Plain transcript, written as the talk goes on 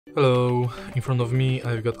Hello, in front of me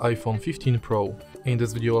I've got iPhone 15 Pro. In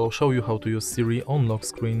this video I'll show you how to use Siri on lock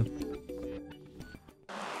screen.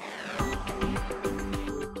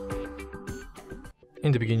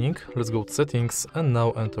 In the beginning, let's go to settings and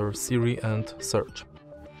now enter Siri and search.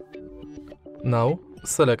 Now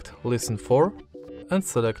select listen for and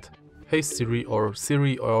select Hey Siri or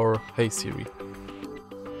Hey Siri.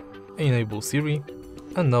 Enable Siri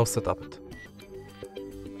and now set up it.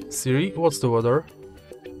 Siri, what's the weather?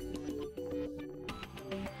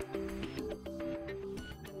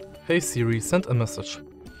 Hey Siri, send a message.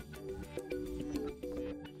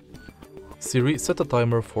 Siri, set a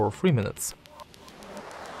timer for 3 minutes.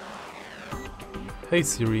 Hey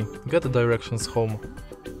Siri, get the directions home.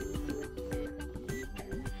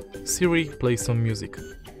 Siri, play some music.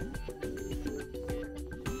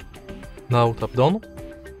 Now tap done.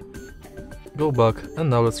 Go back and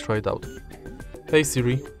now let's try it out. Hey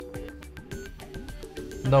Siri.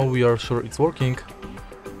 Now we are sure it's working.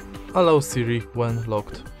 Allow Siri when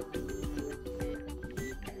locked.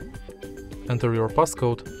 Enter your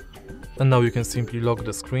passcode and now you can simply lock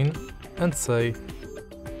the screen and say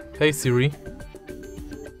Hey Siri.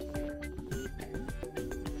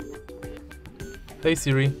 Hey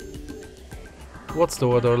Siri, what's the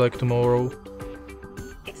weather like tomorrow?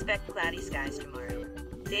 Expect cloudy skies tomorrow.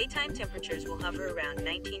 Daytime temperatures will hover around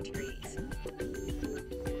 19 degrees.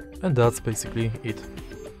 And that's basically it.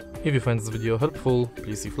 If you find this video helpful,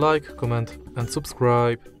 please leave like, comment and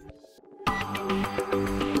subscribe.